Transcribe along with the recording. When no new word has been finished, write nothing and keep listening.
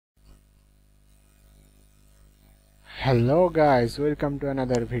Hello guys, welcome to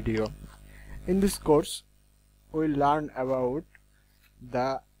another video. In this course we'll learn about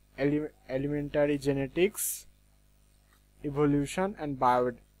the elementary genetics, evolution and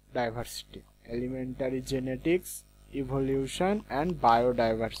biodiversity. Elementary genetics, evolution and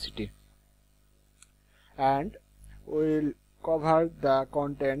biodiversity. And we'll cover the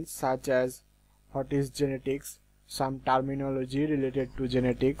contents such as what is genetics, some terminology related to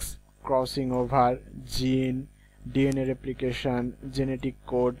genetics, crossing over, gene, DNA replication, genetic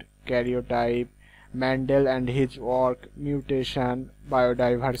code, karyotype, Mendel and his work, mutation,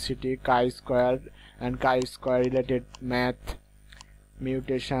 biodiversity, chi-square and chi-square related math,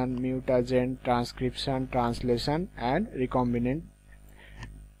 mutation, mutagen, transcription, translation and recombinant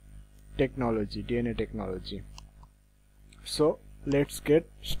technology, DNA technology. So let's get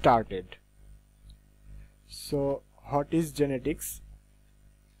started. So what is genetics?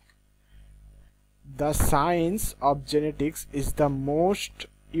 The science of genetics is the most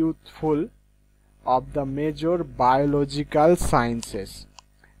youthful of the major biological sciences.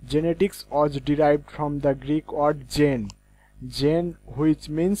 Genetics was derived from the Greek word gen, which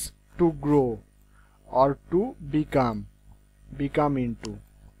means to grow or to become into.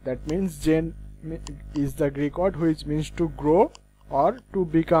 That means gen is the Greek word which means to grow or to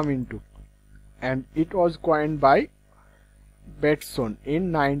become into, and it was coined by Bateson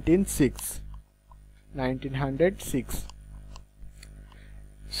in 1906.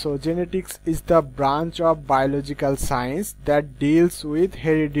 So genetics is the branch of biological science that deals with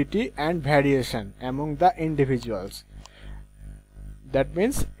heredity and variation among the individuals. That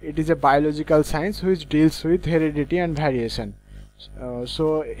means it is a biological science which deals with heredity and variation.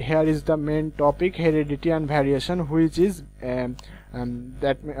 So here is the main topic, heredity and variation, which is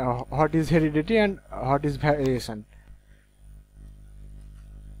what is heredity and what is variation.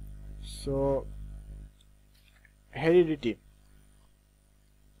 So heredity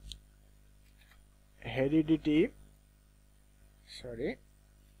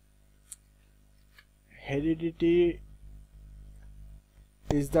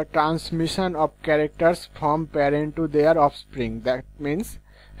is the transmission of characters from parent to their offspring. That means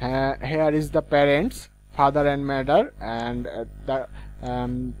here is the parents, father and mother, and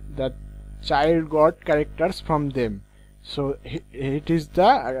the child got characters from them. So it is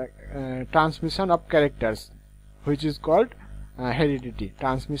the transmission of characters, which is called heredity.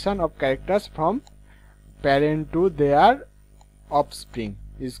 Transmission of characters from parent to their offspring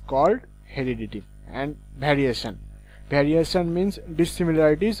is called heredity. And variation means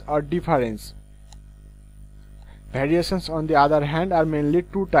dissimilarities or difference. Variations on the other hand are mainly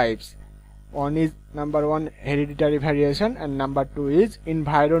two types. One is number one, hereditary variation, and number two is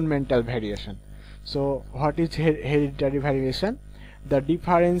environmental variation. So what is hereditary variation? The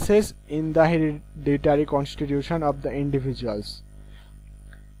differences in the hereditary constitution of the individuals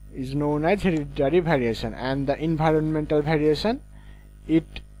is known as hereditary variation, and the environmental variation,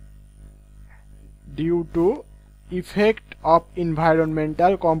 it due to effect of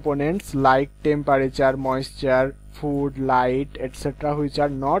environmental components like temperature, moisture, food, light, etc., which are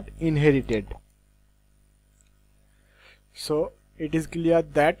not inherited. So it is clear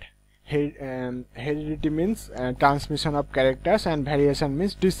that heredity means transmission of characters and variation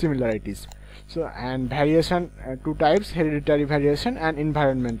means dissimilarities. So, and variation, two types, hereditary variation and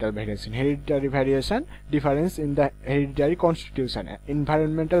environmental variation. Hereditary variation, difference in the hereditary constitution.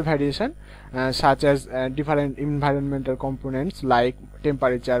 Environmental variation, such as different environmental components like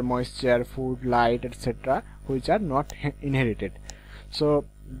temperature, moisture, food, light, etc., which are not inherited. So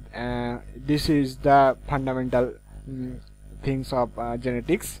this is the fundamental things of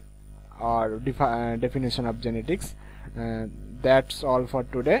genetics, or definition of genetics. That's all for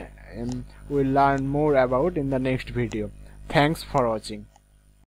today. We'll learn more about in the next video. Thanks for watching.